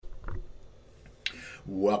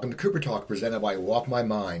Welcome to Cooper Talk, presented by Walk My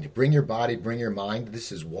Mind. Bring your body, bring your mind.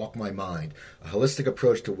 This is Walk My Mind, a holistic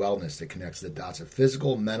approach to wellness that connects the dots of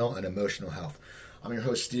physical, mental, and emotional health. I'm your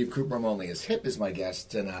host, Steve Cooper. I'm only as hip as my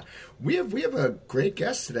guest, and we have a great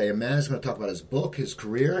guest today. A man is going to talk about his book, his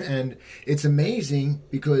career, and it's amazing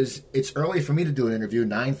because it's early for me to do an interview,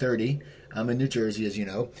 9:30. I'm in New Jersey, as you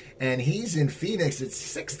know, and he's in Phoenix. It's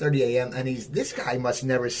 6:30 a.m., and this guy must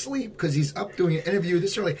never sleep because he's up doing an interview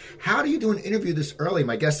this early. How do you do an interview this early?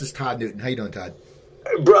 My guest is Todd Newton. How you doing, Todd?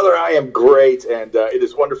 Brother, I am great, and it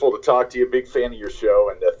is wonderful to talk to you. Big fan of your show,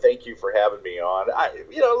 and thank you for having me on.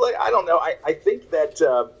 I don't know. I think that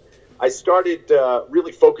I started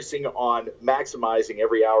really focusing on maximizing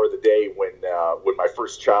every hour of the day when my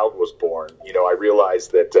first child was born. You know, I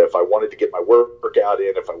realized that if I wanted to get my workout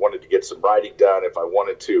in, if I wanted to get some writing done, if I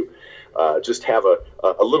wanted to just have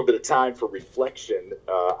a little bit of time for reflection,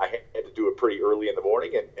 I had to do it pretty early in the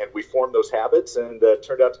morning, and we formed those habits, and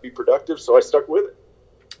turned out to be productive, so I stuck with it.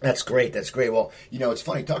 That's great. That's great. Well, you know, it's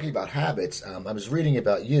funny talking about habits. I was reading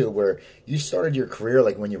about you where you started your career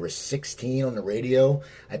like when you were 16 on the radio,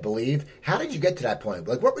 I believe. How did you get to that point?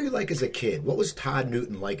 Like, what were you like as a kid? What was Todd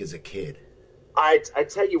Newton like as a kid? I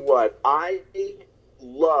tell you what, I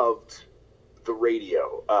loved the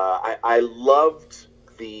radio. I loved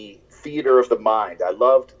the theater of the mind. I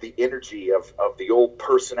loved the energy of the old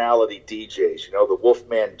personality DJs, you know, the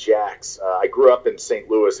Wolfman Jacks. I grew up in St.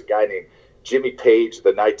 Louis. A guy named Jimmy Page,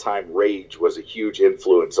 the Nighttime Rage, was a huge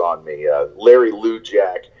influence on me. Larry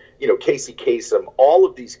Lujack, you know, Casey Kasem, all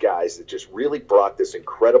of these guys that just really brought this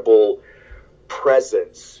incredible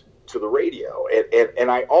presence to the radio. And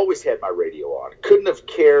I always had my radio on. Couldn't have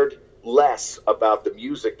cared less about the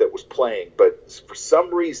music that was playing. But for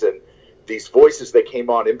some reason, these voices that came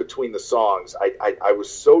on in between the songs, I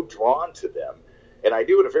was so drawn to them. And I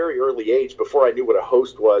knew at a very early age, before I knew what a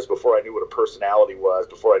host was, before I knew what a personality was,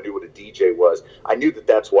 before I knew what a DJ was, I knew that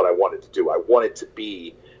that's what I wanted to do. I wanted to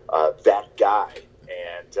be that guy.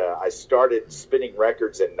 And I started spinning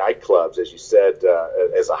records in nightclubs, as you said,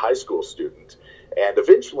 as a high school student. And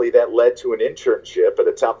eventually that led to an internship at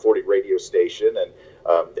a top 40 radio station. And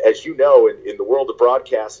as you know, in the world of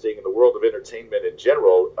broadcasting, in the world of entertainment in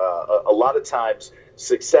general, a lot of times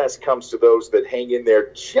success comes to those that hang in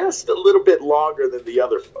there just a little bit longer than the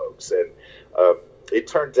other folks. And it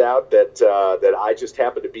turned out that I just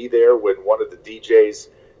happened to be there when one of the DJs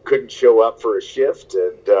couldn't show up for a shift,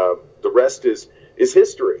 and the rest is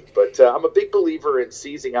history. But I'm a big believer in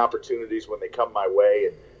seizing opportunities when they come my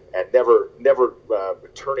way, and never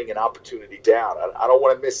turning an opportunity down. I don't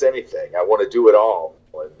want to miss anything. I want to do it all.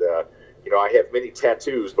 And you know, I have many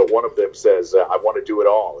tattoos, but one of them says I want to do it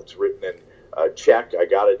all. It's written in Czech. I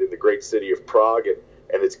got it in the great city of Prague, and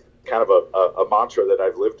it's kind of a mantra that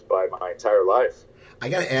I've lived by my entire life. I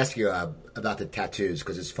got to ask you about the tattoos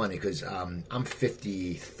because it's funny because I'm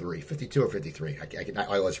 52 or 53. I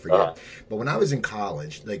always forget. But when I was in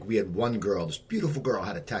college, like we had one girl, this beautiful girl,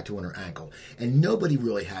 had a tattoo on her ankle, and nobody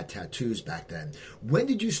really had tattoos back then. When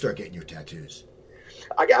did you start getting your tattoos?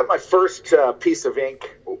 I got my first piece of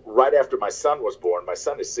ink right after my son was born. My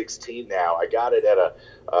son is 16 now. I got it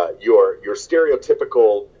at your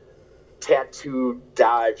stereotypical tattoo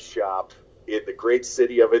dive shop in the great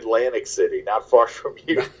city of Atlantic City, not far from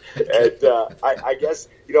you. And I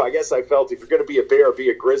guess I felt if you're going to be a bear, be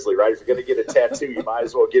a grizzly, right? If you're going to get a tattoo, you might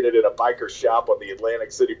as well get it in a biker shop on the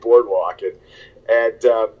Atlantic City boardwalk. And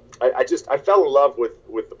I fell in love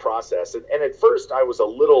with the process. And at first I was a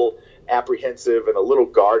little apprehensive and a little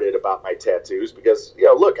guarded about my tattoos because, you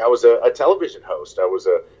know, look, I was a television host. I was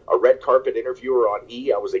a red carpet interviewer on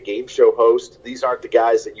E! I was a game show host. These aren't the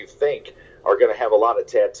guys that you think are going to have a lot of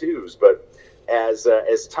tattoos. But as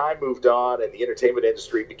time moved on and the entertainment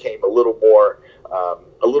industry became a little more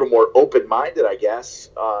open-minded, I guess,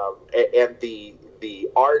 and the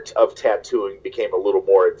art of tattooing became a little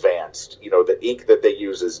more advanced. You know, the ink that they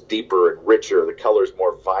use is deeper and richer. The color's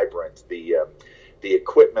more vibrant. The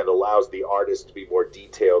equipment allows the artist to be more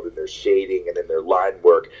detailed in their shading and in their line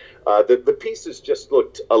work. The pieces just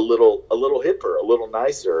looked a little hipper, a little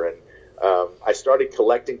nicer, and I started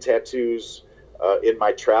collecting tattoos in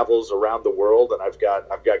my travels around the world, and I've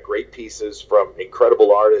got great pieces from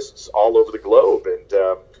incredible artists all over the globe.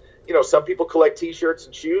 And you know, some people collect T-shirts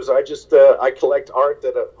and shoes. I collect art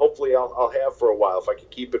that hopefully I'll have for a while if I can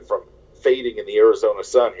keep it from fading in the Arizona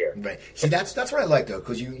sun here. Right. See, that's what I like though,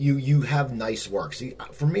 because you have nice work. See,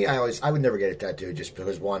 for me, I would never get a tattoo just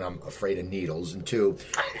because one, I'm afraid of needles, and two,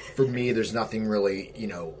 for me, there's nothing really, you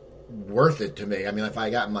know, worth it to me. I mean, if I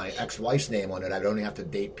got my ex-wife's name on it, I'd only have to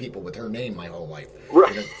date people with her name my whole life.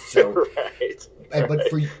 Right. You know, so, right.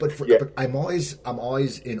 But I'm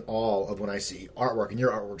always in awe of when I see artwork, and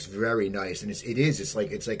your artwork's very nice, and it's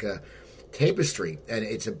like a tapestry, and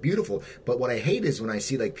it's a beautiful. But what I hate is when I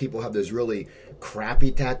see like people have those really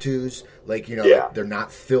crappy tattoos, like like they're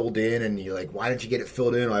not filled in, and you're like, why didn't you get it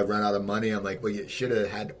filled in? I ran out of money. I'm like, well, you should have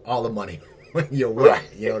had all the money when you went. Right.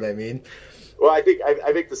 You know what I mean? Well, I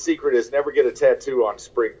think the secret is never get a tattoo on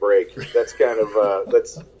spring break. That's kind of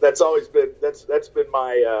that's always been that's been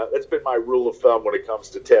my rule of thumb when it comes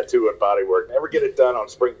to tattoo and body work. Never get it done on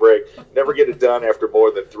spring break. Never get it done after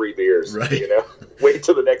more than 3 beers. Right. Wait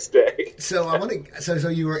till the next day. So so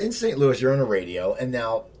you were in St. Louis. You're on a radio, and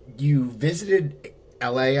now you visited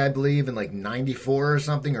LA, I believe, in like '94 or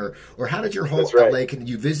something, or how did your whole LA?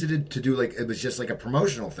 You visited to do like it was just like a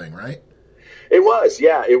promotional thing, right? It was,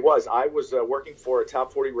 yeah, it was. I was working for a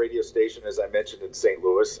top 40 radio station, as I mentioned, in St.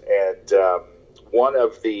 Louis, and one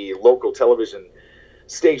of the local television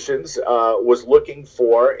stations was looking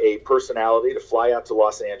for a personality to fly out to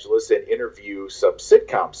Los Angeles and interview some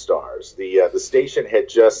sitcom stars. The station had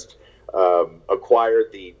just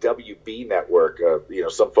acquired the WB network.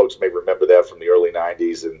 Some folks may remember that from the early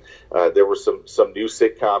 90s, and there were some new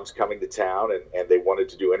sitcoms coming to town, and they wanted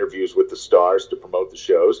to do interviews with the stars to promote the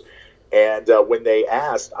shows. And when they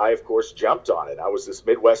asked, I, of course, jumped on it. I was this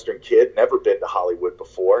Midwestern kid, never been to Hollywood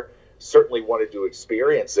before, certainly wanted to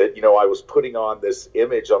experience it. I was putting on this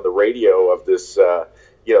image on the radio of this,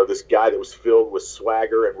 this guy that was filled with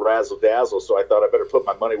swagger and razzle-dazzle. So I thought I better put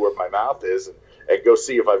my money where my mouth is and go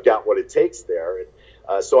see if I've got what it takes there.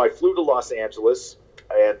 And so I flew to Los Angeles,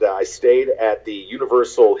 and I stayed at the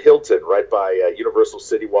Universal Hilton right by Universal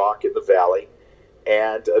City Walk in the Valley.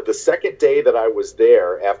 And the second day that I was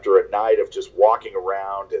there, after a night of just walking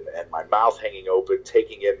around and my mouth hanging open,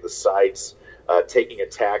 taking in the sights, taking a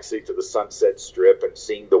taxi to the Sunset Strip and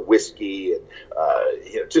seeing the whiskey and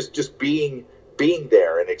just being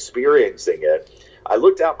there and experiencing it, I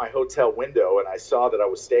looked out my hotel window and I saw that I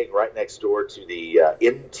was staying right next door to the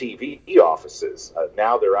MTV offices.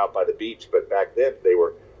 Now they're out by the beach, but back then they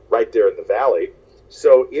were right there in the valley.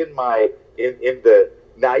 So in the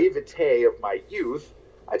naivete of my youth,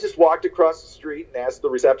 I just walked across the street and asked the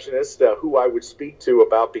receptionist who I would speak to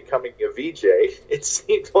about becoming a VJ. It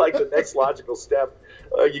seemed like the next logical step.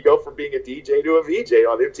 You go from being a DJ to a VJ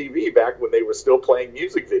on MTV back when they were still playing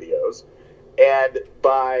music videos. And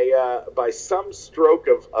by some stroke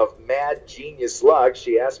of mad genius luck,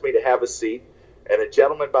 she asked me to have a seat. And a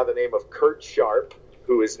gentleman by the name of Kurt Sharp,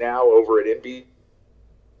 who is now over at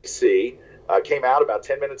NBC, came out about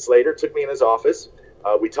 10 minutes later, took me in his office.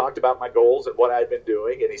 We talked about my goals and what I'd been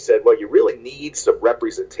doing, and he said, well, you really need some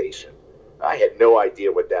representation. I had no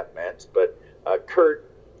idea what that meant, but Kurt,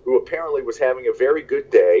 who apparently was having a very good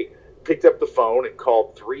day, picked up the phone and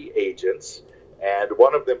called 3 agents, and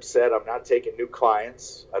one of them said, I'm not taking new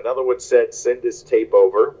clients. Another one said, send this tape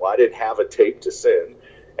over. Well, I didn't have a tape to send.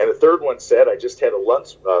 And the third one said, I just had a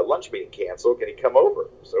lunch meeting canceled. Can he come over?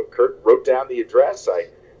 So Kurt wrote down the address. I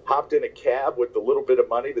hopped in a cab with the little bit of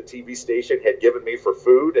money the TV station had given me for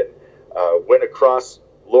food and went across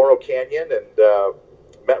Laurel Canyon and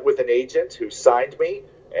met with an agent who signed me.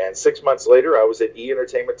 And 6 months later, I was at E!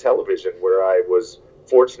 Entertainment Television, where I was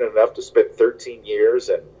fortunate enough to spend 13 years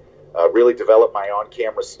and really develop my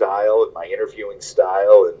on-camera style and my interviewing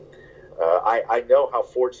style. And I know how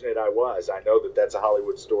fortunate I was. I know that that's a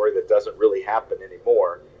Hollywood story that doesn't really happen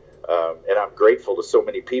anymore. And I'm grateful to so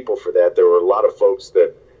many people for that. There were a lot of folks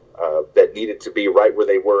that needed to be right where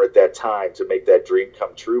they were at that time to make that dream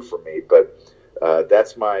come true for me. But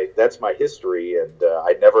that's my history, and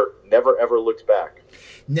I never ever looked back.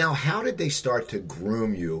 Now, how did they start to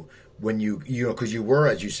groom you when you because you were,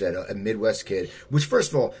 as you said, a Midwest kid? Which,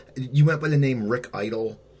 first of all, you went by the name Rick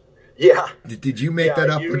Idle. Yeah. Did you make that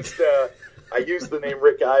up? I used the name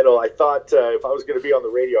Rick Idle. I thought if I was going to be on the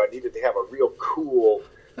radio, I needed to have a real cool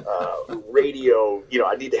radio.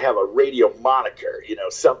 I need to have a radio moniker.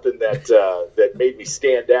 Something that made me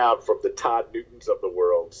stand out from the Todd Newtons of the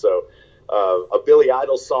world. So a Billy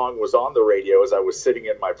Idol song was on the radio as I was sitting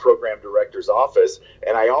in my program director's office,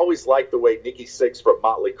 and I always liked the way Nikki Sixx from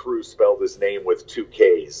Motley Crue spelled his name with 2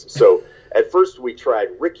 Ks. So at first we tried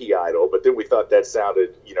Ricky Idle, but then we thought that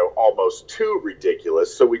sounded, almost too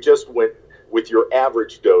ridiculous. So we just went with your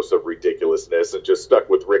average dose of ridiculousness and just stuck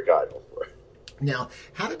with Rick Idle. Now,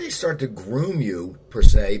 how did they start to groom you, per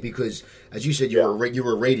se? Because, as you said, you were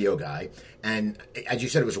a radio guy, and as you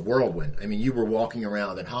said, it was a whirlwind. I mean, you were walking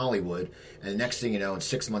around in Hollywood, and the next thing you know, and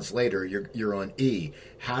 6 months later, you're on E!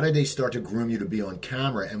 How did they start to groom you to be on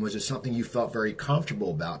camera, and was it something you felt very comfortable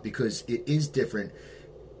about? Because it is different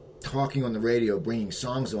talking on the radio, bringing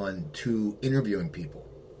songs on, to interviewing people.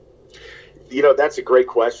 That's a great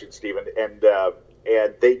question, Stephen.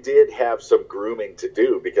 And they did have some grooming to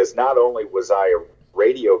do, because not only was I a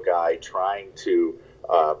radio guy trying to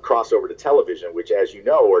cross over to television, which, as you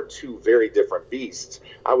know, are two very different beasts,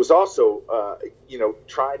 I was also,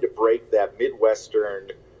 trying to break that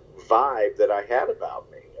Midwestern vibe that I had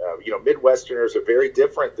about me. Midwesterners are very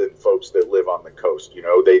different than folks that live on the coast.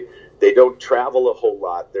 They don't travel a whole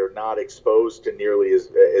lot. They're not exposed to nearly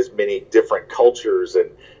as many different cultures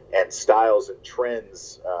and styles and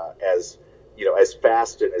trends as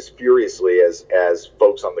fast and as furiously as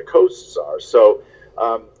folks on the coasts are. So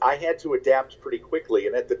I had to adapt pretty quickly.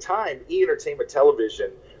 And at the time, E! Entertainment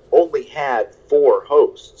Television only had 4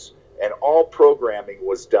 hosts, and all programming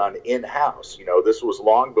was done in-house. This was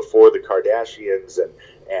long before the Kardashians and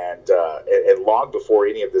long before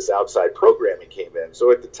any of this outside programming came in.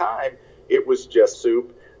 So at the time, it was just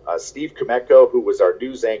Soup, Steve Kameko, who was our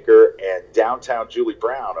news anchor, and Downtown Julie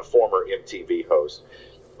Brown, a former MTV host.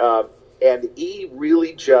 And E!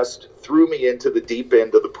 really just threw me into the deep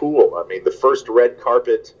end of the pool. I mean, the first red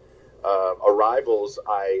carpet arrivals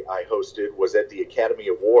I hosted was at the Academy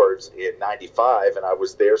Awards in '95, and I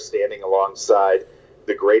was there standing alongside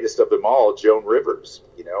the greatest of them all, Joan Rivers,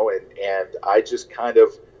 and I just kind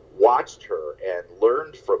of watched her and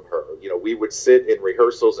learned from her. We would sit in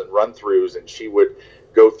rehearsals and run-throughs, and she would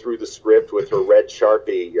go through the script with her red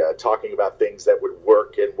Sharpie, talking about things that would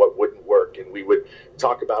work and what wouldn't work. And we would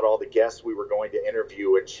talk about all the guests we were going to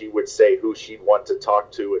interview, and she would say who she'd want to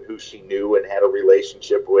talk to and who she knew and had a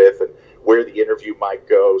relationship with and where the interview might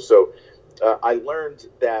go. So I learned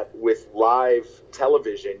that with live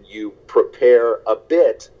television, you prepare a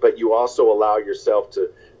bit, but you also allow yourself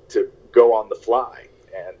to go on the fly.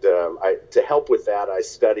 And to help with that, I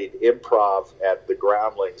studied improv at the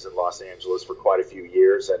Groundlings in Los Angeles for quite a few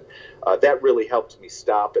years, and that really helped me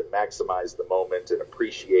stop and maximize the moment and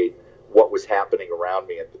appreciate what was happening around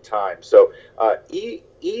me at the time. So E!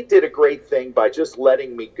 did a great thing by just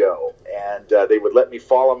letting me go, and they would let me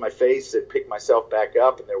fall on my face and pick myself back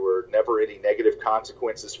up, and there were never any negative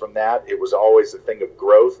consequences from that. It was always a thing of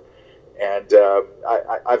growth. And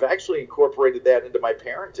I've actually incorporated that into my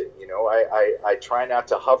parenting. I try not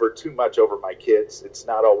to hover too much over my kids. It's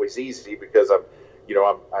not always easy because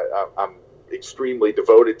I'm extremely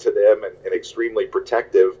devoted to them and extremely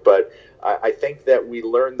protective. But I think that we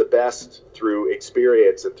learn the best through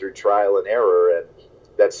experience and through trial and error, and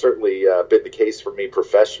that's certainly been the case for me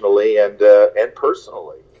professionally and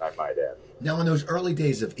personally, I might add. Now, in those early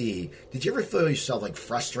days of E!, did you ever feel yourself like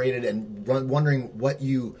frustrated and wondering what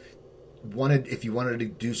you wanted, if you wanted to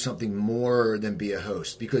do something more than be a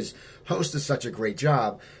host? Because host is such a great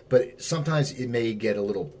job, but sometimes you might get a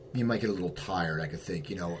little tired, I could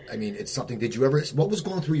think, I mean, it's something, what was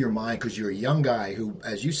going through your mind? Because you're a young guy who,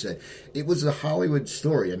 as you said, it was a Hollywood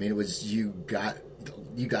story. I mean, it was, you got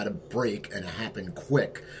a break and it happened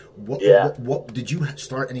quick. What did you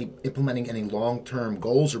start implementing any long-term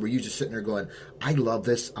goals, or were you just sitting there going, I love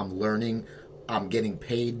this, I'm learning, I'm getting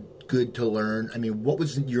paid good to learn? I mean, what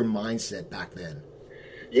was your mindset back then?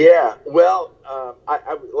 Yeah, well,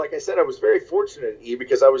 I like I said, I was very fortunate at E!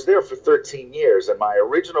 because I was there for 13 years, and my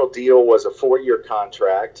original deal was a 4-year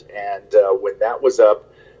contract, and when that was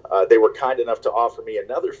up, they were kind enough to offer me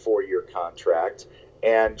another 4-year contract,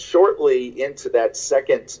 and shortly into that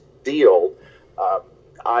second deal,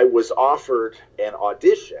 I was offered an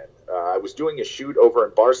audition. I was doing a shoot over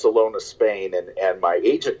in Barcelona, Spain, and my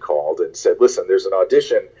agent called and said, listen, there's an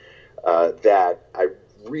audition that I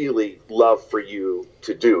really love for you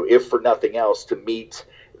to do, if for nothing else, to meet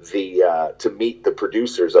the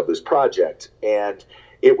producers of this project. And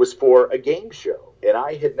it was for a game show, and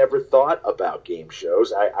I had never thought about game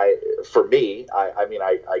shows. I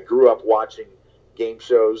grew up watching game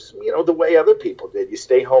shows, the way other people did. You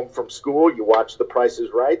stay home from school, you watch The Price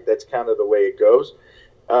is Right. That's kind of the way it goes.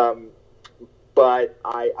 But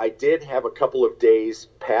I did have a couple of days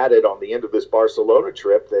padded on the end of this Barcelona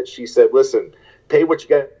trip that she said, listen, pay what you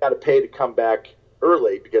got to pay to come back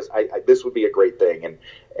early, because this would be a great thing.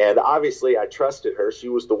 And obviously I trusted her. She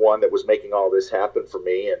was the one that was making all this happen for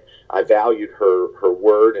me, and I valued her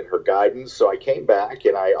word and her guidance. So I came back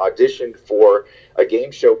and I auditioned for a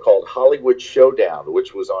game show called Hollywood Showdown,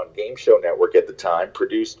 which was on Game Show Network at the time,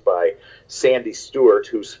 produced by Sandy Stewart,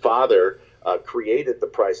 whose father created The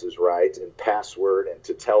Price is Right and Password and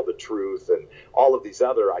To Tell the Truth and all of these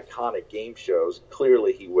other iconic game shows.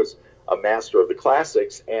 Clearly he was a master of the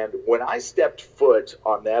classics. And when I stepped foot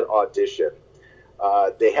on that audition,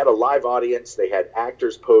 they had a live audience. They had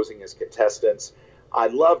actors posing as contestants. I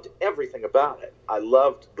loved everything about it. I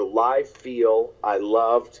loved the live feel. I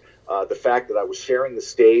loved the fact that I was sharing the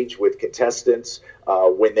stage with contestants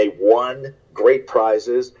when they won great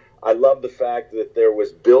prizes. I love the fact that there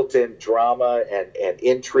was built-in drama and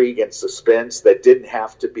intrigue and suspense that didn't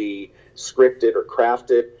have to be scripted or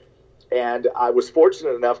crafted. And I was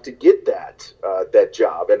fortunate enough to get that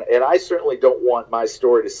job. And I certainly don't want my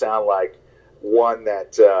story to sound like one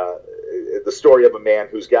that the story of a man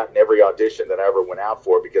who's gotten every audition that I ever went out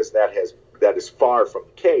for, because that is far from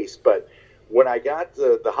the case. But when I got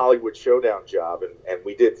the Hollywood Showdown job, and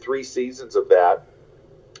we did 3 seasons of that,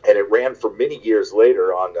 and it ran for many years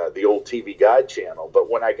later on the old TV Guide channel. But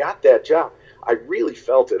when I got that job, I really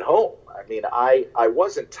felt at home. I mean, I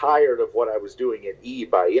wasn't tired of what I was doing at E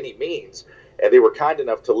by any means, and they were kind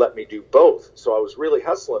enough to let me do both. So I was really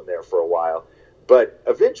hustling there for a while. But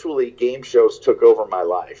eventually, game shows took over my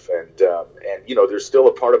life, and they're still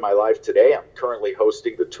a part of my life today. I'm currently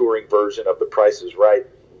hosting the touring version of The Price is Right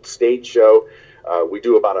stage show. We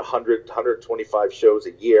do about 125 shows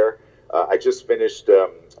a year. I just finished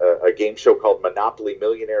a game show called Monopoly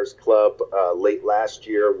Millionaires Club late last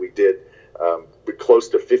year. We did close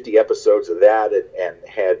to 50 episodes of that and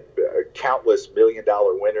had countless $1 million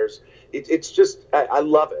winners. It's just, I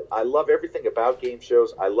love it. I love everything about game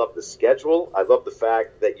shows. I love the schedule. I love the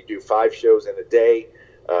fact that you do 5 shows in a day.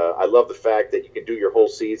 I love the fact that you can do your whole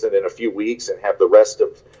season in a few weeks and have the rest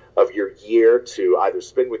of your year to either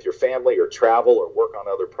spend with your family or travel or work on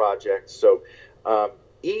other projects. So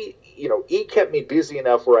E kept me busy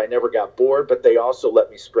enough where I never got bored, but they also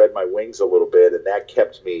let me spread my wings a little bit, and that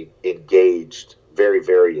kept me engaged, very,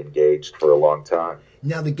 very engaged for a long time.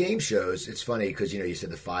 Now, the game shows, it's funny because, you said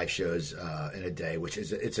the 5 shows in a day, which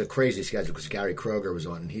it's a crazy schedule, because Gary Kroger was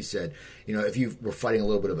on, and he said, if you were fighting a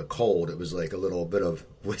little bit of a cold, it was like a little bit of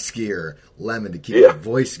whiskey or lemon to keep your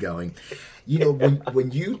voice going.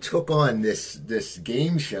 When you took on this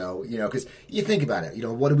game show, because you think about it,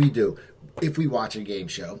 what do we do? If we watch a game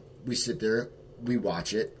show, we sit there, we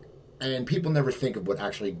watch it, and people never think of what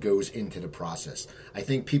actually goes into the process. I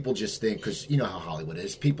think people just think, because you know how Hollywood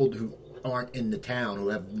is, people who aren't in the town, who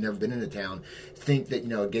have never been in the town, think that,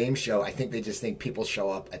 a game show, I think they just think people show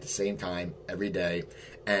up at the same time every day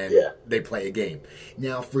and they play a game.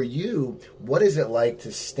 Now, for you, what is it like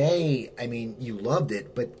to stay, you loved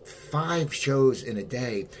it, but 5 shows in a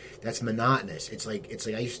day, that's monotonous. It's like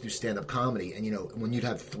I used to do stand-up comedy, and, when you'd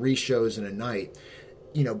have 3 shows in a night,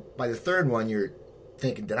 by the 3rd one, you're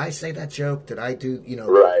thinking, did I say that joke? Did I do,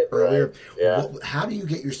 earlier? Right. Yeah. How do you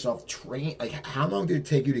get yourself trained? Like, how long did it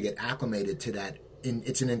take you to get acclimated to that?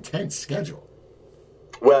 It's an intense schedule.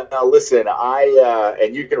 Well, now listen,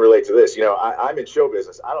 and you can relate to this. I'm in show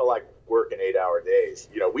business. I don't like working 8-hour days.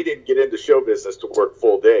 We didn't get into show business to work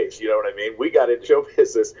full days. You know what I mean? We got into show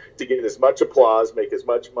business to get as much applause, make as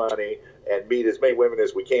much money, and meet as many women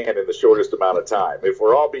as we can in the shortest amount of time. If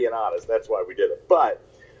we're all being honest, that's why we did it. But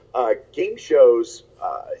game shows,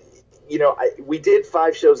 we did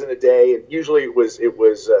 5 shows in a day, and usually it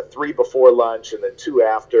was 3 before lunch and then 2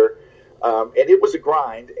 after. And it was a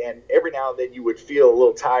grind, and every now and then you would feel a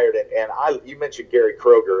little tired. And you mentioned Gary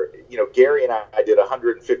Kroger. Gary and I did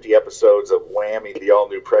 150 episodes of Whammy, the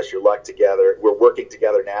all-new Press Your Luck together. We're working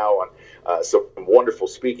together now on some wonderful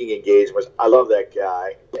speaking engagements. I love that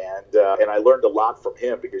guy, and I learned a lot from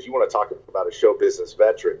him, because you want to talk about a show business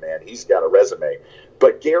veteran, man. He's got a resume.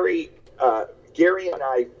 But Gary and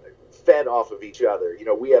I fed off of each other.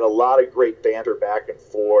 We had a lot of great banter back and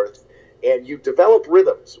forth. And you develop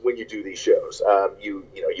rhythms when you do these shows. You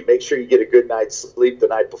make sure you get a good night's sleep the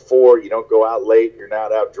night before. You don't go out late. You're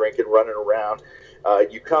not out drinking, running around.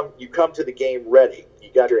 You come to the game ready.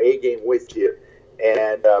 You got your A game with you,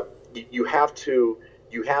 and you have to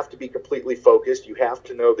be completely focused. You have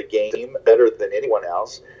to know the game better than anyone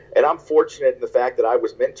else. And I'm fortunate in the fact that I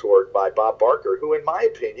was mentored by Bob Barker, who, in my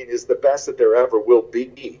opinion, is the best that there ever will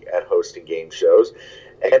be at hosting game shows.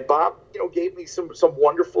 And Bob, gave me some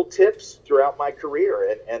wonderful tips throughout my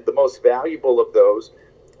career. And the most valuable of those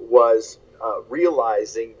was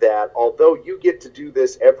realizing that although you get to do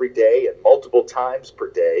this every day and multiple times per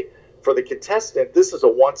day, for the contestant, this is a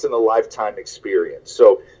once-in-a-lifetime experience.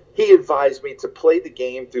 So he advised me to play the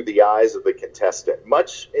game through the eyes of the contestant,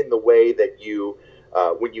 much in the way that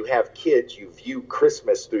when you have kids, you view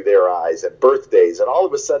Christmas through their eyes and birthdays, and all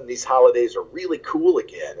of a sudden these holidays are really cool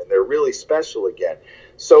again and they're really special again.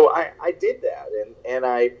 So I did that, and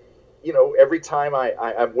I, every time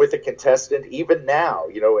I'm with a contestant, even now,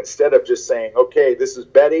 instead of just saying, okay, this is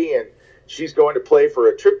Betty and she's going to play for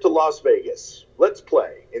a trip to Las Vegas, let's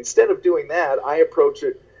play. Instead of doing that, I approach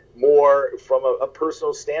it more from a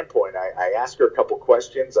personal standpoint. I ask her a couple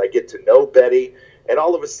questions, I get to know Betty, and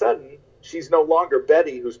all of a sudden, she's no longer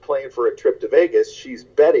Betty who's playing for a trip to Vegas. She's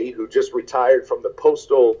Betty who just retired from the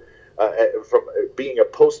postal, from being a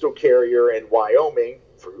postal carrier in Wyoming,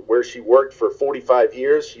 where she worked for 45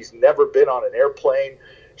 years. She's never been on an airplane.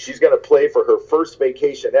 She's going to play for her first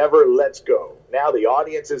vacation ever. Let's go. Now the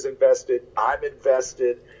audience is invested. I'm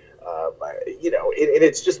invested. And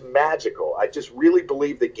it's just magical. I just really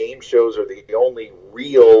believe that game shows are the only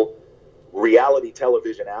real reality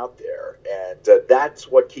television out there. And that's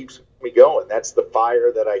what keeps me going. That's the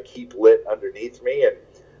fire that I keep lit underneath me. And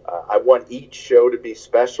I want each show to be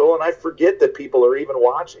special. And I forget that people are even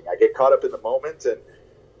watching. I get caught up in the moment, and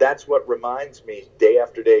that's what reminds me day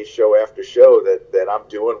after day, show after show, that I'm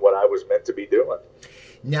doing what I was meant to be doing.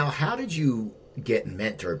 Now, how did you get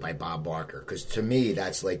mentored by Bob Barker? Because to me,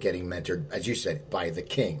 that's like getting mentored, as you said, by the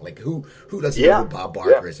king. Like, who doesn't know who Bob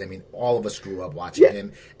Barker is? I mean, all of us grew up watching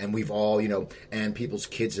him, and we've all, and people's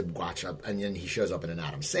kids have watched up, and then he shows up in an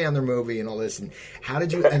Adam Sandler movie and all this. And how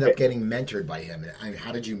did you end up getting mentored by him? And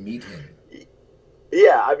how did you meet him?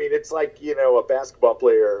 Yeah, I mean, it's like, a basketball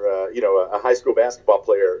player, a high school basketball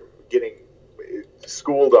player getting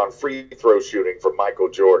schooled on free throw shooting from Michael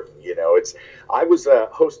Jordan. I was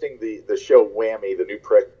hosting the show Whammy, The New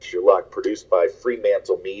Pressure Luck, produced by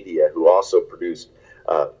Fremantle Media, who also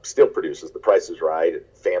still produces The Price is Right and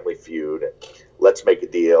Family Feud and Let's Make a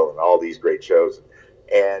Deal and all these great shows.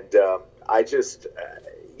 And I just,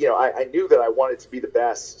 I knew that I wanted to be the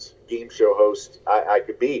best game show host I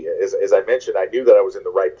could be. As I mentioned, I knew that I was in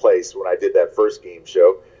the right place when I did that first game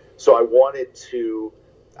show. So I wanted to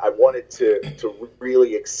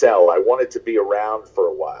really excel. I wanted to be around for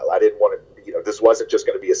a while. I didn't want to, this wasn't just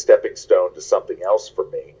going to be a stepping stone to something else for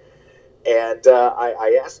me. And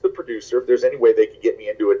I asked the producer if there's any way they could get me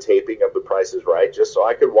into a taping of The Price is Right, just so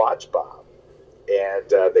I could watch Bob.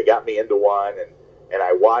 And they got me into one, and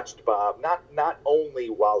I watched Bob not only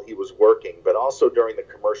while he was working, but also during the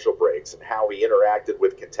commercial breaks, and how he interacted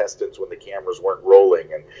with contestants when the cameras weren't rolling,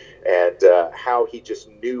 and how he just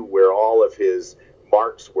knew where all of his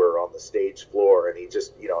marks were on the stage floor, and he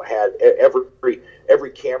just had every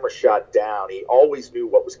camera shot down. He always knew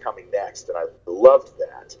what was coming next, and I loved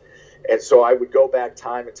that. And so I would go back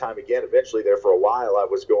time and time again. Eventually, there for a while, I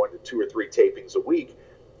was going to 2 or 3 tapings a week.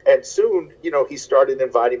 And soon, he started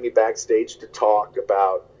inviting me backstage to talk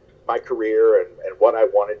about my career and what I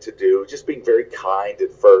wanted to do, just being very kind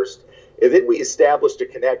at first. And then we established a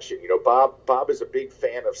connection. Bob is a big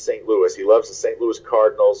fan of St. Louis. He loves the St. Louis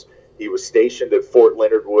Cardinals. He was stationed at Fort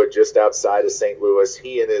Leonard Wood, just outside of St. Louis.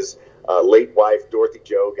 He and his late wife, Dorothy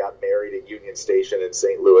Jo, got married at Union Station in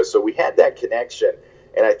St. Louis. So we had that connection.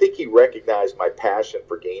 And I think he recognized my passion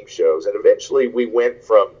for game shows. And eventually we went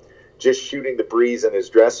from just shooting the breeze in his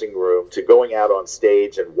dressing room to going out on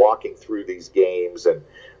stage and walking through these games. And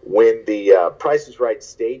when the Price is Right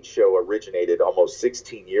stage show originated almost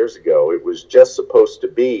 16 years ago, it was just supposed to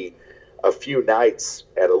be a few nights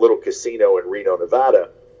at a little casino in Reno, Nevada.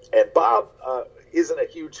 And Bob isn't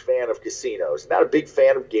a huge fan of casinos, not a big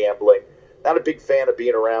fan of gambling, not a big fan of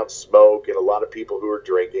being around smoke and a lot of people who are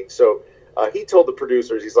drinking. So he told the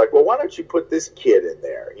producers, he's like, well, why don't you put this kid in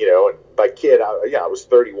there? And by kid, I was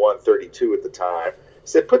 31, 32 at the time. He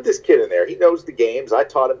said, put this kid in there. He knows the games. I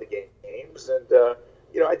taught him the games, and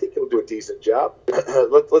I think he'll do a decent job.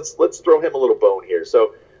 Let's throw him a little bone here.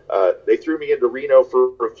 So they threw me into Reno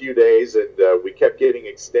for a few days, and we kept getting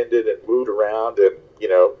extended and moved around. And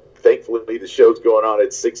thankfully the show's going on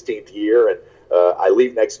its 16th year, and I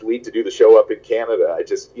leave next week to do the show up in Canada. I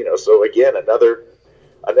just so again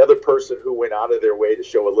another person who went out of their way to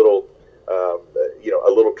show a little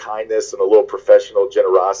kindness and a little professional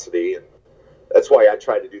generosity. And that's why I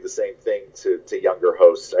try to do the same thing to younger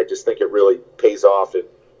hosts. I just think it really pays off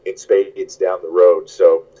in spades down the road.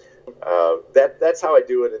 So that's how I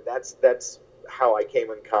do it, and that's how I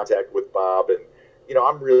came in contact with Bob. And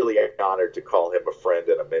I'm really honored to call him a friend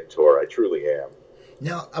and a mentor. I truly am.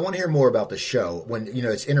 Now, I want to hear more about the show. When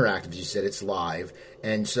it's interactive, as you said, it's live,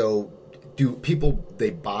 and so do people, they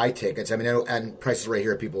buy tickets? I mean, and Price is Right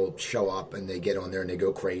here, people show up and they get on there and they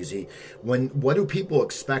go crazy. What do people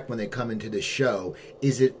expect when they come into the show?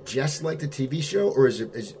 Is it just like the TV show, or is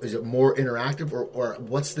it more interactive, or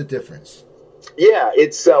what's the difference? Yeah,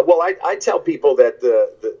 it's I tell people that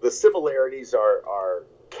the similarities are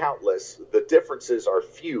countless. The differences are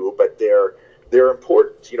few, but they're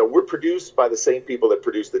important. We're produced by the same people that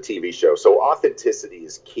produce the TV show, so authenticity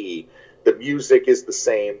is key. The music is the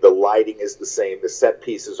same. The lighting is the same. The set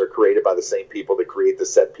pieces are created by the same people that create the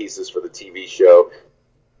set pieces for the TV show.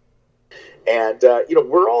 And,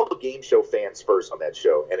 we're all game show fans first on that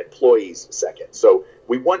show and employees second. So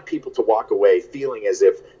we want people to walk away feeling as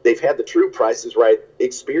if they've had the true Price is Right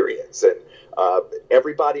experience. And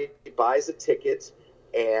everybody buys a ticket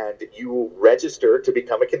and you register to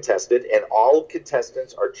become a contestant. And all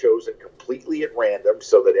contestants are chosen completely at random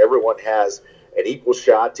so that everyone has an equal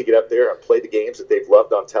shot to get up there and play the games that they've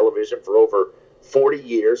loved on television for over 40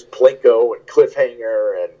 years, Plinko and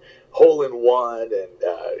Cliffhanger and Hole in One, and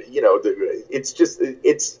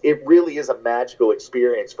it really is a magical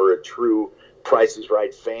experience for a true Price is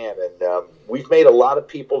Right fan, and we've made a lot of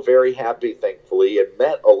people very happy, thankfully, and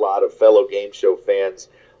met a lot of fellow game show fans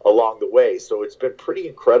along the way. So it's been pretty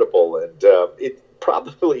incredible, and it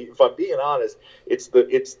probably, if I'm being honest, it's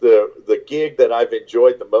the gig that I've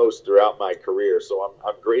enjoyed the most throughout my career. So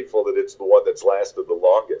I'm grateful that it's the one that's lasted the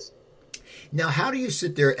longest. Now, how do you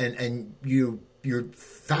sit there and you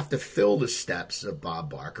have to fill the steps of Bob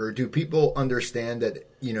Barker? Do people understand that,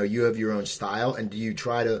 you have your own style, and do you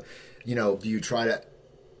try to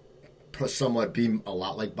somewhat be a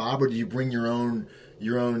lot like Bob, or do you bring your own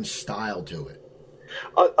style to it?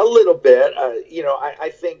 A little bit. I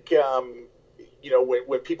think,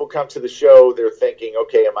 when people come to the show, they're thinking,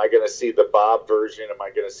 okay, am I going to see the Bob version? Am I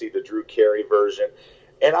going to see the Drew Carey version?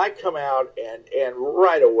 And I come out and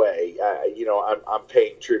right away, I'm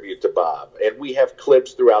paying tribute to Bob. And we have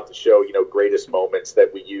clips throughout the show, greatest moments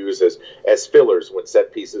that we use as fillers when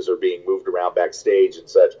set pieces are being moved around backstage and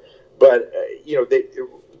such. But,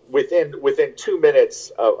 within 2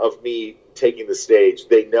 minutes of me taking the stage,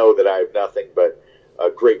 they know that I have nothing but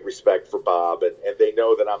great respect for Bob, and they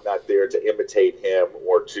know that I'm not there to imitate him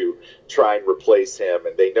or to try and replace him,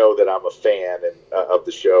 and they know that I'm a fan of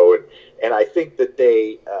the show, and I think that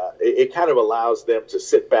it kind of allows them to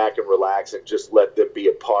sit back and relax and just let them be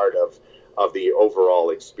a part of the overall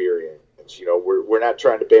experience. We're not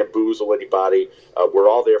trying to bamboozle anybody. We're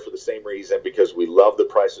all there for the same reason, because we love The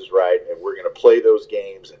Price is Right, and we're going to play those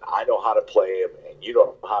games, and I know how to play them, and you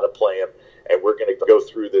know how to play them, and we're going to go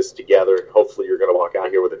through this together, and hopefully you're going to walk out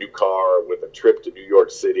here with a new car, or with a trip to New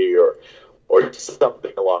York City, or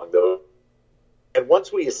something along those. And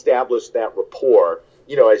once we establish that rapport,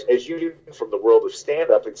 as you do from the world of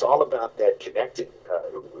stand-up, it's all about that connecting,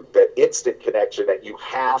 that instant connection that you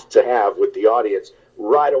have to have with the audience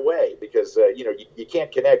right away, because you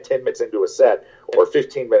can't connect 10 minutes into a set or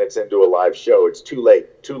 15 minutes into a live show. It's too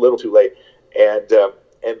late, too little, too late. And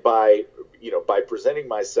by presenting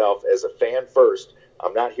myself as a fan first,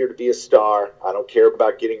 I'm not here to be a star. I don't care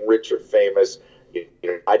about getting rich or famous.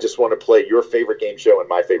 I just want to play your favorite game show and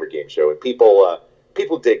my favorite game show, and people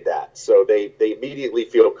dig that, so they immediately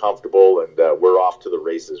feel comfortable, and we're off to the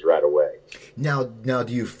races right away. Now,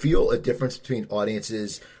 do you feel a difference between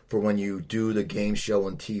audiences for when you do the game show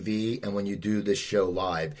on TV and when you do this show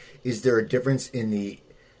live? Is there a difference in the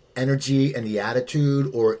energy and the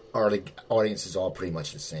attitude, or are the audiences all pretty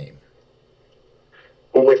much the same?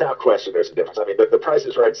 Well, without question, there's a difference. I mean, the Price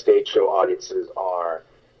is Right stage show audiences are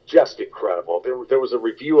just incredible. There was a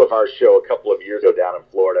review of our show a couple of years ago down in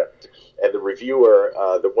Florida, and the reviewer,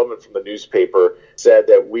 the woman from the newspaper, said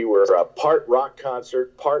that we were a part rock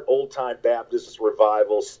concert, part old-time Baptist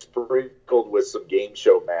revival, sprinkled with some game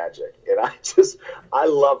show magic. And I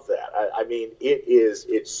love that. I mean,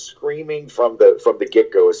 it's screaming from the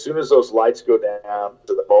get-go. As soon as those lights go down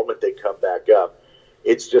to the moment they come back up,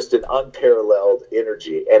 it's just an unparalleled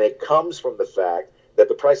energy. And it comes from the fact that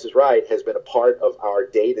The Price is Right has been a part of our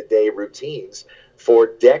day-to-day routines for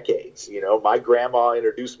decades. My grandma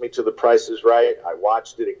introduced me to The Price is Right. I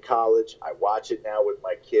watched it in college. I watch it now with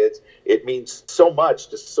my kids. It means so much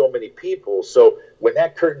to so many people. So when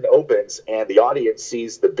that curtain opens and the audience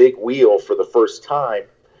sees the big wheel for the first time,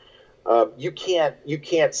 you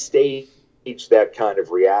can't stage that kind of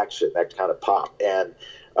reaction, that kind of pop. And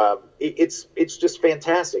it's just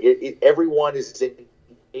fantastic. Everyone is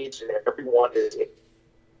engaged, and everyone is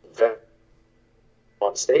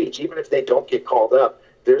on stage. Even if they don't get called up,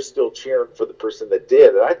 they're still cheering for the person that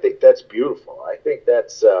did. And I think that's beautiful. I think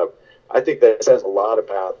that says a lot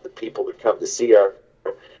about the people that come to see our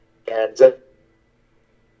and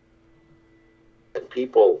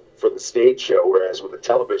people for the stage show, whereas with a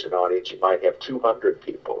television audience you might have 200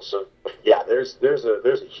 people. So yeah, there's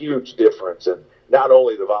a huge difference in not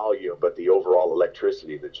only the volume but the overall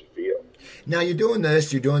electricity that you feel. Now you're doing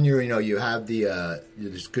this, you're doing your, you have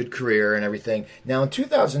this good career and everything. Now in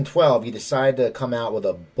 2012, you decided to come out with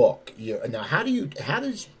a book. Now how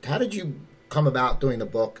did you come about doing the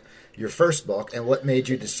book, your first book, and what made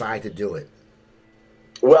you decide to do it?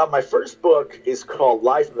 Well, my first book is called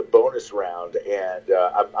Life in the Bonus Round, and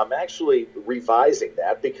I'm actually revising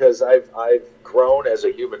that because I've grown as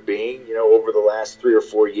a human being, over the last 3 or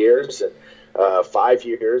 4 years and 5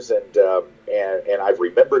 years, and I've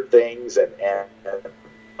remembered things, and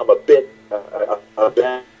I'm a bit a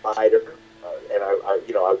bad writer, and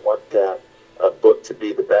I want that book to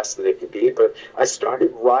be the best that it could be. But I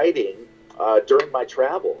started writing during my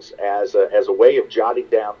travels as a way of jotting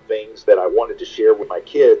down things that I wanted to share with my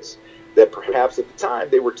kids that perhaps at the time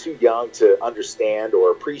they were too young to understand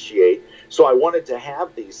or appreciate. So I wanted to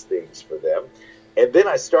have these things for them. And then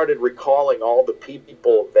I started recalling all the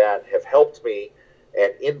people that have helped me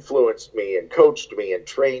and influenced me and coached me and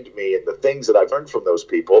trained me, and the things that I've learned from those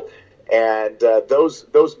people. And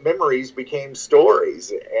those memories became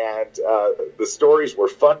stories. And the stories were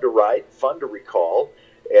fun to write, fun to recall.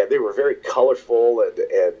 And they were very colorful,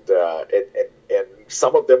 and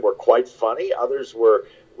some of them were quite funny. Others were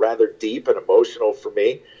rather deep and emotional for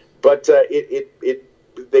me. But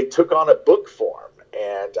they took on a book form,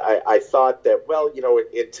 and I thought that, well,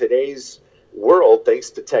 in today's world,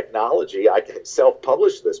 thanks to technology, I can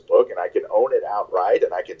self-publish this book, and I can own it outright,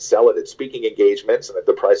 and I can sell it at speaking engagements and at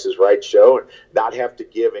the Price is Right show, and not have to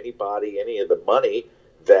give anybody any of the money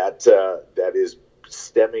that is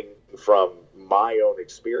stemming from my own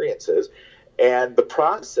experiences. And the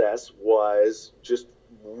process was just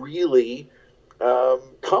really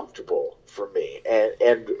comfortable for me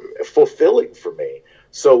and fulfilling for me.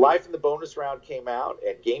 So Life in the Bonus Round came out,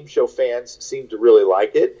 and game show fans seemed to really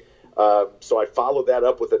like it. So I followed that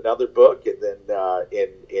up with another book, and then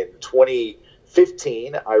in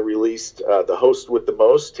 2015 I released The Host with the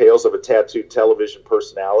Most, Tales of a Tattooed Television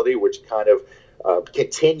Personality, which kind of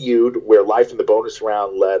continued where Life in the Bonus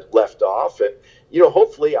Round left off. And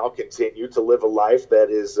hopefully I'll continue to live a life that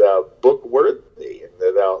is book worthy, and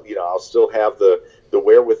that I'll still have the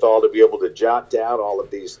wherewithal to be able to jot down all of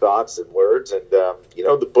these thoughts and words. And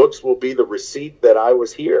the books will be the receipt that I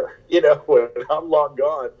was here. When I'm long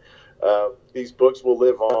gone, these books will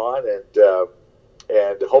live on,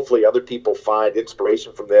 and hopefully other people find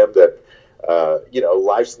inspiration from them. That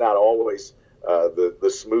life's not always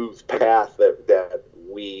the smooth path that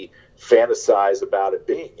we fantasize about it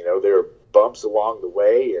being. There are bumps along the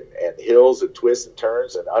way, and hills and twists and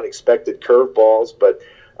turns and unexpected curveballs, but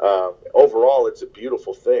overall it's a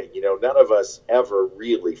beautiful thing. None of us ever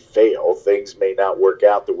really fail. Things may not work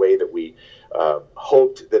out the way that we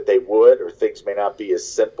hoped that they would, or things may not be as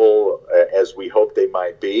simple as we hoped they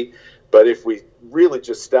might be. But if we really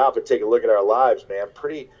just stop and take a look at our lives, man,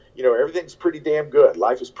 everything's pretty damn good.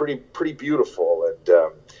 Life is pretty beautiful,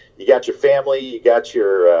 and you got your family, you got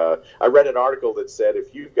your. I read an article that said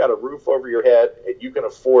if you've got a roof over your head and you can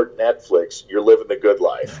afford Netflix, you're living the good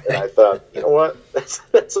life. And I thought, you know what,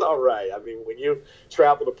 that's all right. I mean, when you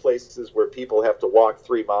travel to places where people have to walk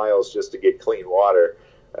 3 miles just to get clean water,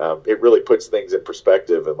 it really puts things in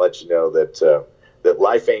perspective and lets you know that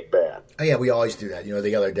life ain't bad. Oh yeah, we always do that.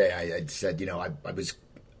 The other day I said, I was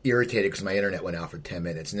irritated because my internet went out for 10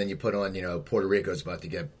 minutes, and then you put on, Puerto Rico's about to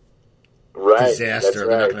get disaster.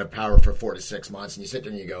 They're not going to have power for 4 to 6 months, and you sit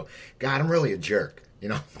there and you go, God, I'm really a jerk,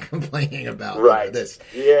 complaining about this.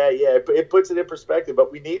 Yeah, it puts it in perspective,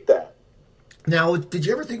 but we need that. Now, did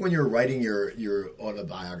you ever think when you were writing your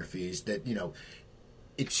autobiographies that,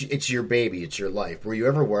 it's your baby, it's your life? Were you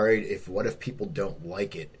ever worried what if people don't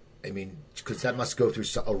like it? I mean, because that must go through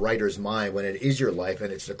a writer's mind when it is your life,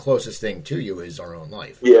 and it's the closest thing to you is our own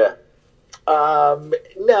life. Yeah.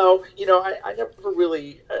 No, I never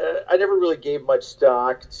really gave much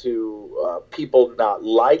stock to people not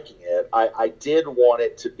liking it. I did want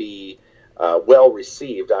it to be well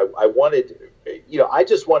received. I wanted, I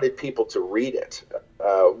just wanted people to read it.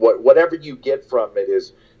 Whatever you get from it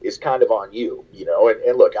is kind of on you,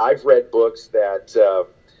 And look, I've read books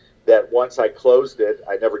that once I closed it,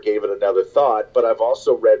 I never gave it another thought. But I've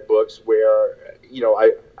also read books where,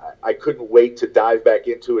 I couldn't wait to dive back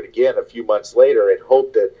into it again a few months later and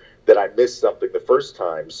hope that I missed something the first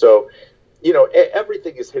time. So,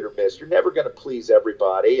 everything is hit or miss. You're never going to please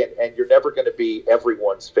everybody, and you're never going to be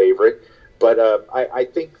everyone's favorite. But I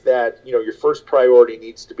think that, your first priority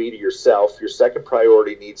needs to be to yourself. Your second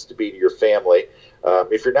priority needs to be to your family.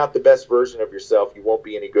 If you're not the best version of yourself, you won't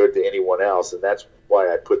be any good to anyone else. And that's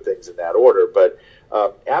why I put things in that order. But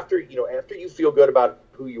after you feel good about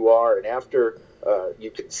who you are, and after you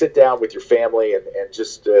can sit down with your family and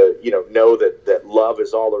just, know that love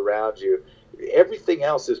is all around you, everything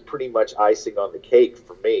else is pretty much icing on the cake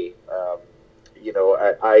for me.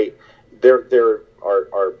 There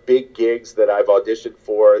are big gigs that I've auditioned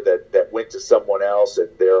for that went to someone else, and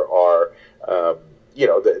there are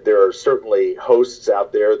there are certainly hosts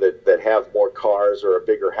out there that have more cars or a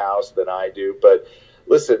bigger house than I do. But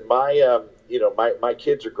listen, my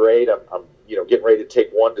kids are great. I'm getting ready to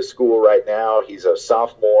take one to school right now. He's a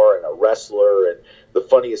sophomore and a wrestler and the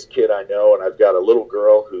funniest kid I know. And I've got a little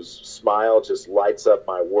girl whose smile just lights up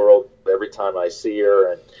my world every time I see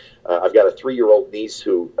her. And I've got a 3-year-old niece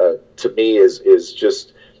who, to me, is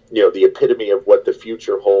just the epitome of what the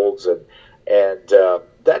future holds. And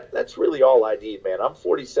that's really all I need, man. I'm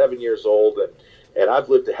 47 years old and I've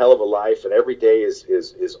lived a hell of a life, and every day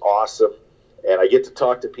is awesome. And I get to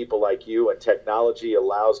talk to people like you, and technology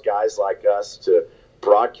allows guys like us to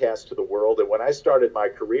broadcast to the world. And when I started my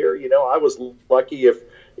career, I was lucky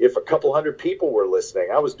if a couple hundred people were listening.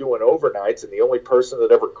 I was doing overnights, and the only person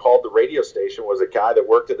that ever called the radio station was a guy that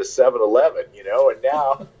worked at a 7-Eleven, and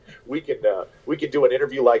now we can do an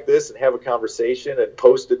interview like this and have a conversation and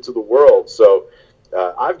post it to the world. So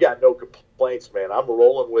I've got no complaints, man. I'm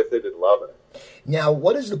rolling with it and loving it. Now,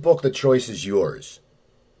 what is the book, The Choice Is Yours?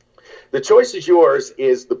 The Choice Is Yours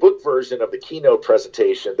is the book version of the keynote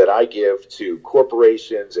presentation that I give to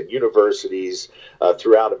corporations and universities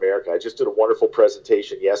throughout America. I just did a wonderful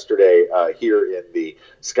presentation yesterday here in the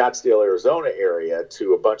Scottsdale, Arizona area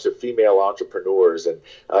to a bunch of female entrepreneurs. And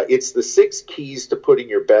it's the 6 keys to putting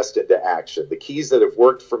your best into action, the keys that have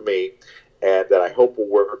worked for me and that I hope will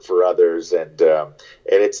work for others. And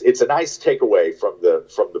it's a nice takeaway from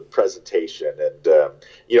the presentation. And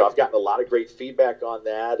I've gotten a lot of great feedback on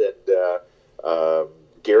that. And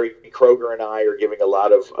Gary Kroger and I are giving a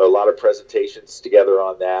lot of presentations together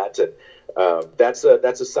on that. And that's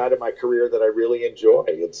a side of my career that I really enjoy.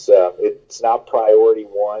 It's not priority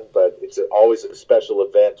one, but it's always a special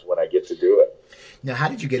event when I get to do it. Now, how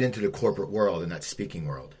did you get into the corporate world and that speaking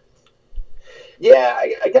world? Yeah,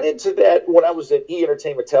 I got into that when I was at E!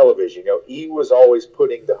 Entertainment Television. E! was always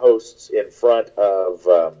putting the hosts in front of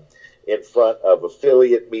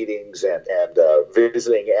affiliate meetings and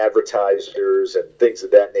visiting advertisers and things of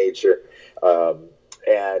that nature.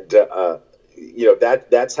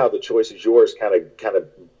 That's how The Choice Is Yours kind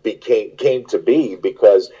of came to be,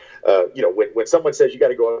 because when someone says you got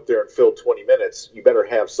to go out there and fill 20 minutes, you better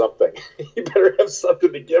have something. You better have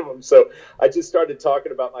something to give them. So I just started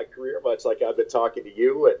talking about my career, much like I've been talking to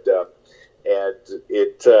you, and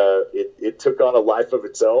it took on a life of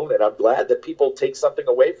its own. And I'm glad that people take something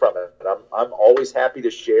away from it. And I'm always happy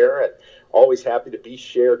to share and always happy to be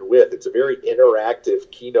shared with. It's a very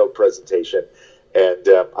interactive keynote presentation, and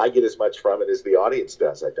I get as much from it as the audience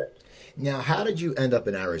does, I think. Now, how did you end up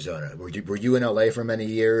in Arizona? Were you in LA for many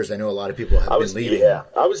years? I know a lot of people have been leaving. Yeah,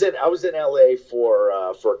 I was in LA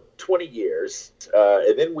for 20 years,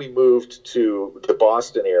 and then we moved to the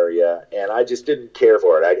Boston area, and I just didn't care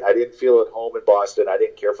for it. I didn't feel at home in Boston. I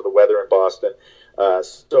didn't care for the weather in Boston.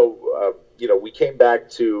 So we came back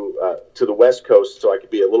to the West Coast so I could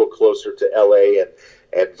be a little closer to LA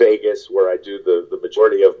and Vegas, where I do the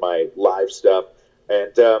majority of my live stuff.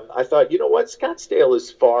 And I thought, Scottsdale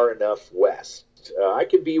is far enough west. I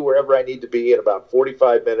can be wherever I need to be in about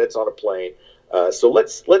 45 minutes on a plane. So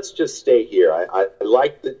let's just stay here. I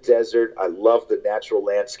like the desert. I love the natural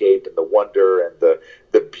landscape and the wonder and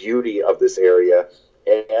the beauty of this area.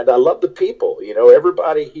 And I love the people.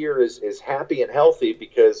 Everybody here is happy and healthy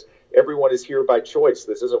because everyone is here by choice.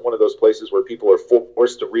 This isn't one of those places where people are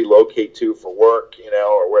forced to relocate to for work,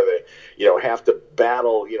 or where they, have to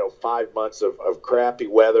battle, 5 months of crappy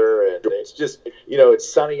weather. And it's just,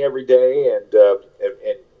 it's sunny every day and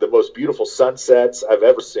the most beautiful sunsets I've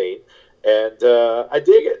ever seen. And I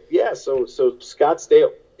dig it. Yeah. So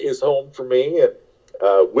Scottsdale is home for me and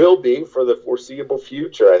will be for the foreseeable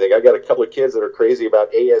future. I think I got a couple of kids that are crazy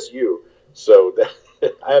about ASU. So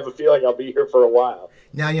I have a feeling I'll be here for a while.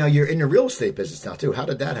 Now, you're in the real estate business now, too. How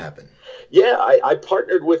did that happen? Yeah, I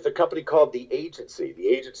partnered with a company called The Agency. The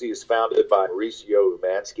Agency is founded by Mauricio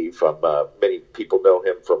Umansky. Many people know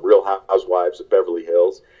him from Real Housewives of Beverly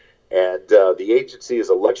Hills. And The Agency is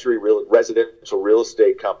a luxury residential real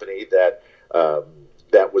estate company that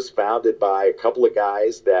was founded by a couple of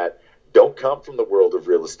guys that don't come from the world of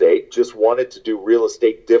real estate, just wanted to do real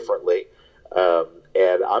estate differently.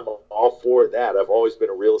 And I'm all for that. I've always been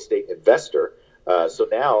a real estate investor. So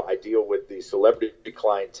now I deal with the celebrity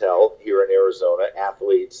clientele here in Arizona,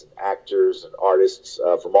 athletes, actors, and artists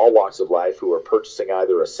from all walks of life who are purchasing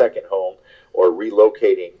either a second home or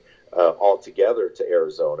relocating altogether to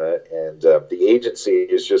Arizona. And The Agency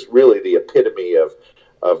is just really the epitome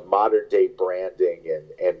of modern day branding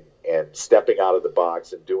and stepping out of the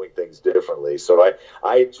box and doing things differently. So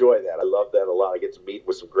I enjoy that. I love that a lot. I get to meet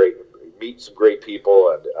meet some great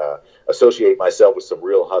people and associate myself with some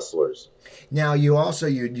real hustlers. Now, you also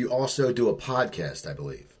do a podcast, I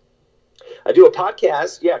believe. I do a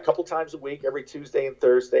podcast, a couple times a week, every Tuesday and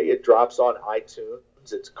Thursday. It drops on iTunes.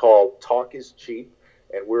 It's called Talk is Cheap,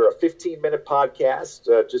 and we're a 15-minute podcast,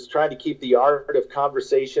 just trying to keep the art of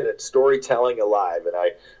conversation and storytelling alive. And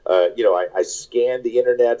I scan the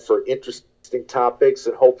internet for interesting topics,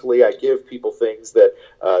 and hopefully I give people things that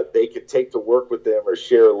they can take to work with them or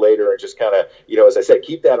share later, and just kind of, as I said,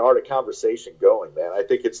 keep that art of conversation going, man. I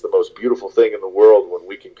think it's the most beautiful thing in the world when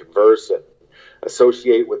we can converse and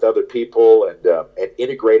associate with other people and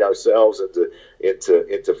integrate ourselves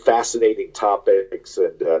into fascinating topics,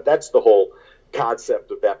 and that's the whole concept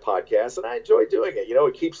of that podcast. And I enjoy doing it.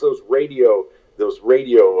 It keeps those radio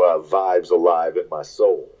vibes alive in my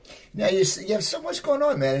soul. Now you have so much going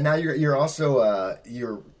on, man, and now you're also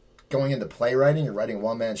you're going into playwriting. You're writing a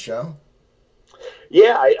one-man show.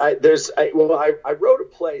 Yeah, I wrote a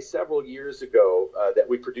play several years ago that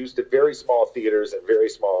we produced at very small theaters in very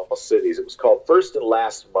small cities. It was called First and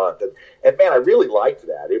Last Month, and man, I really liked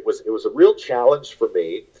that. It was a real challenge for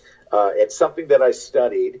me, and something that I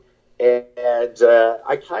studied. And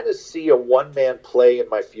I kind of see a one-man play in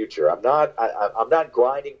my future. I'm not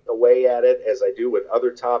grinding away at it as I do with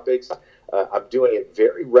other topics. I'm doing it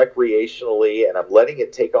very recreationally, and I'm letting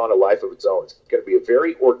it take on a life of its own. It's going to be a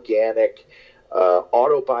very organic,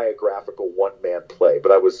 autobiographical one-man play.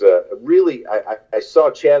 But I was I saw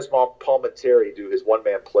Chaz Palminteri do his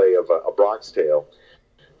one-man play of A Bronx Tale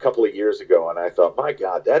a couple of years ago, and I thought, my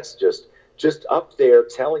God, that's just up there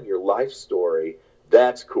telling your life story.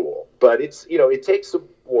 That's cool. But it's, it takes some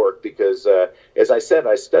work because, as I said,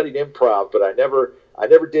 I studied improv, but I never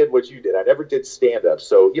did what you did. I never did stand-up.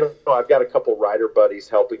 So, I've got a couple writer buddies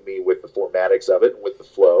helping me with the formatics of it and with the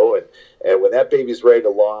flow. And when that baby's ready to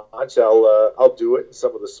launch, I'll do it in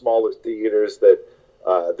some of the smaller theaters that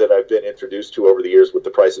I've been introduced to over the years with The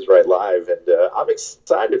Price is Right Live. And I'm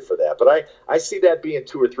excited for that. But I see that being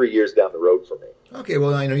 2 or 3 years down the road for me. Okay,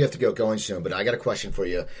 well, I know you have to get going soon, but I got a question for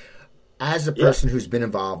you. As a person who's been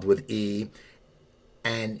involved with E,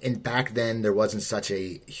 and back then there wasn't such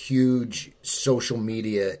a huge social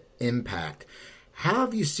media impact, how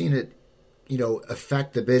have you seen it,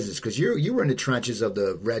 affect the business? Because you were in the trenches of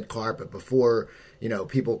the red carpet before,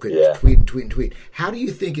 people could tweet and tweet and tweet. How do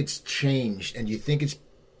you think it's changed, and do you think it's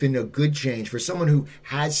been a good change for someone who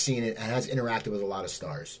has seen it and has interacted with a lot of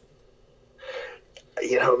stars?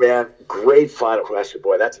 Man, great final question.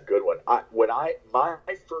 Boy, that's a good one. My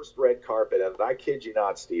first red carpet, and I kid you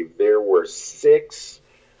not, Steve, there were 6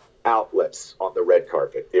 outlets on the red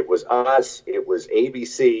carpet. It was us. It was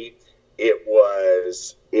ABC. It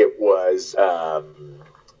was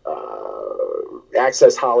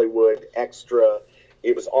Access Hollywood, Extra.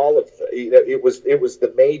 It was all of it was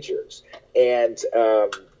the majors, and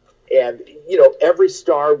every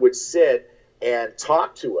star would sit and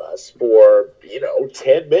talk to us for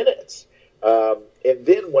 10 minutes. And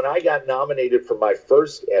then when I got nominated for my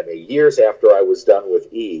first Emmy, years after I was done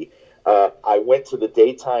with E, I went to the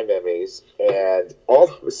Daytime Emmys, and all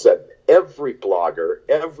of a sudden, every blogger,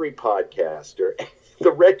 every podcaster,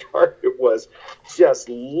 the red carpet was just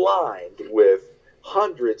lined with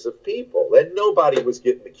hundreds of people, and nobody was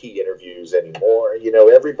getting the key interviews anymore.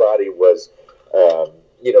 Everybody was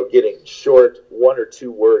getting short 1 or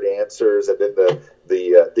 2 word answers, and then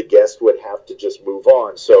the guest would have to just move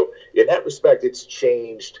on. So in that respect, it's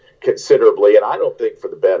changed considerably, and I don't think for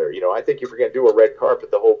the better. I think if you're going to do a red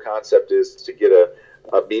carpet, the whole concept is to get a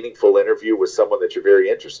meaningful interview with someone that you're very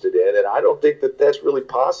interested in, and I don't think that that's really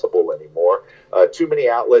possible anymore. Too many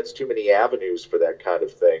outlets, too many avenues for that kind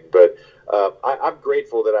of thing. But I'm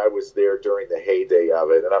grateful that I was there during the heyday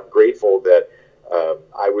of it, and I'm grateful that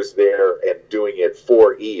I was there and doing it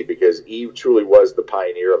for E, because E truly was the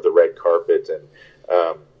pioneer of the red carpet. And,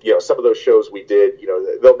 some of those shows we did,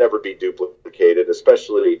 they'll never be duplicated,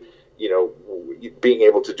 especially, being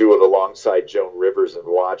able to do it alongside Joan Rivers and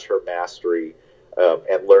watch her mastery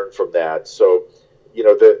and learn from that. So,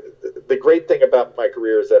 the great thing about my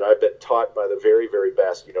career is that I've been taught by the very, very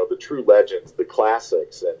best, the true legends, the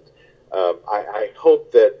classics. And I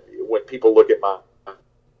hope that when people look at my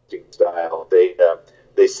style,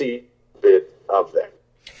 they see a bit of that.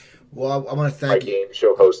 Well, I want to thank you. My game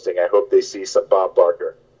show hosting, I hope they see some Bob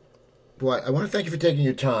Barker. Well, I want to thank you for taking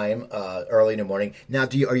your time early in the morning. Now,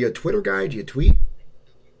 are you a Twitter guy? Do you tweet?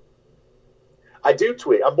 I do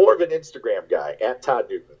tweet. I'm more of an Instagram guy, at Todd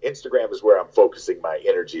Newton. Instagram is where I'm focusing my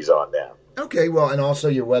energies on now. Okay, well, and also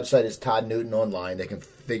your website is Todd Newton Online. They can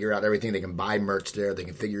figure out everything. They can buy merch there. They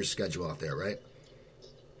can figure your schedule out there, right?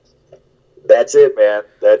 That's it, man.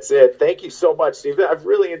 That's it. Thank you so much, Steve. I've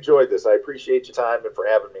really enjoyed this. I appreciate your time and for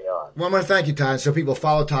having me on. Well, I want to thank you, Todd. So people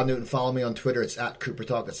follow Todd Newton. Follow me on Twitter. It's at Cooper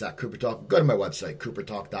Talk. It's at Cooper Talk. Go to my website,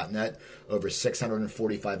 coopertalk.net. Over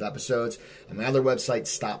 645 episodes. And my other website,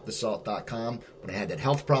 stopthesalt.com. When I had that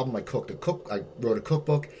health problem, I wrote a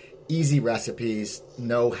cookbook. Easy recipes,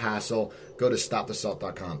 no hassle. Go to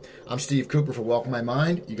stopthesalt.com. I'm Steve Cooper for Welcome My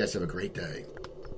Mind. You guys have a great day.